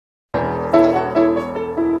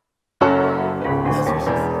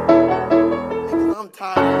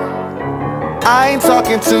I ain't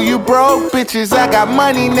talking to you broke bitches, I got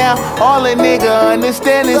money now. All a nigga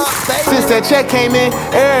understand is since that check came in,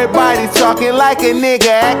 everybody talking like a nigga,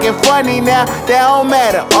 acting funny now. That don't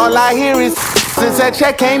matter, all I hear is since that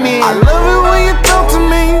check came in. I love it when you talk to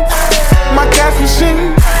me, my cash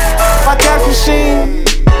machine, my cash machine.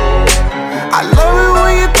 I love it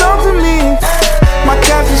when you talk to me, my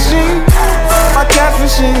cash machine, my cash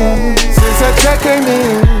machine. Since that check came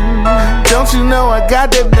in, don't you know I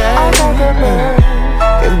got that bag?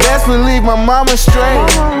 And best believe my mama straight.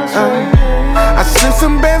 I sent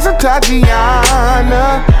some bands to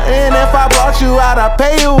Tatiana, and if I brought you out, I'd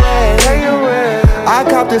pay you away. I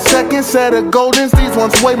copped the second set of Goldens, these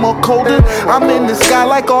ones way more colder. I'm in the sky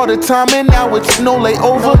like all the time, and now it's no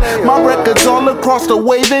layover. My records all across the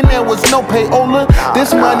wave, and there was no payola.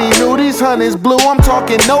 This money new, these honeys blue, I'm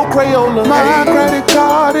talking no Crayola. My credit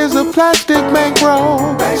card is a plastic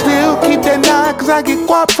bankroll. Still keep that 9 cause I get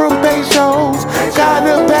guap from pesos. Got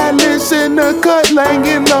a palace in the cut,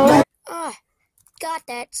 laying low. Got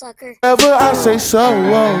that, sucker. Whatever I say so.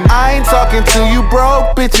 I ain't talking to you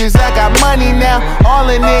broke bitches, I got money now. All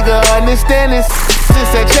a nigga understand is since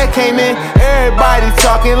that check came in, everybody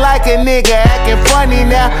talking like a nigga, acting funny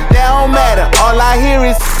now. That don't matter, all I hear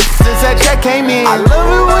is since that check came in. I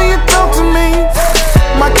love it when you talk to me,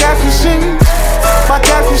 my cash machine, my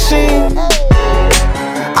cash machine.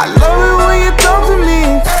 I love it when you talk to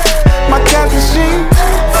me, my cash machine,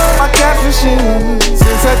 my cash machine.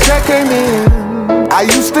 Since that check came in, I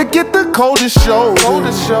used to get the coldest shows,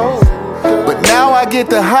 but now I get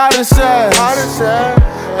the hottest ass.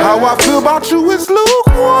 How I feel about you is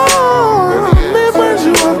lukewarm. It burns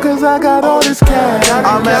you up cause I got all this cash.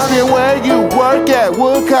 I'm asking where you work at,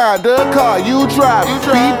 what kind of car you drive.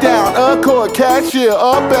 Beat down, Accord, cashier,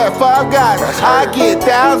 up at Five Guys. I get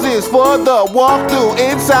thousands for the walkthrough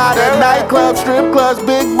inside a nightclub, strip clubs,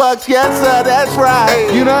 big bucks, yes sir, that's right.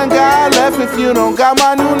 You done got left if you don't got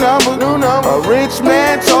my new number. A rich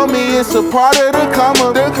man told me it's a part of the come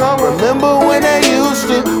up. Remember when they used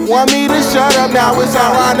to want me to shut up, now it's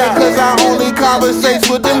ironic cause I only conversate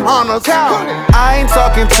with them hunters. I ain't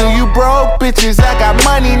talking to you broke bitches, I got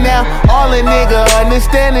money now. All a nigga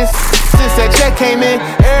understand is since that check came in,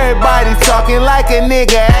 everybody talking like a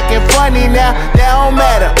nigga, acting funny now. That don't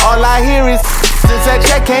matter, all I hear is since that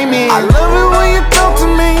check came in. I love it when you talk to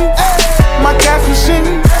me, my cash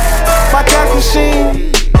machine, my cash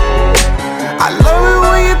machine. I love it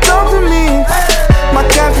when you talk to me, my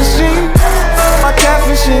cash machine.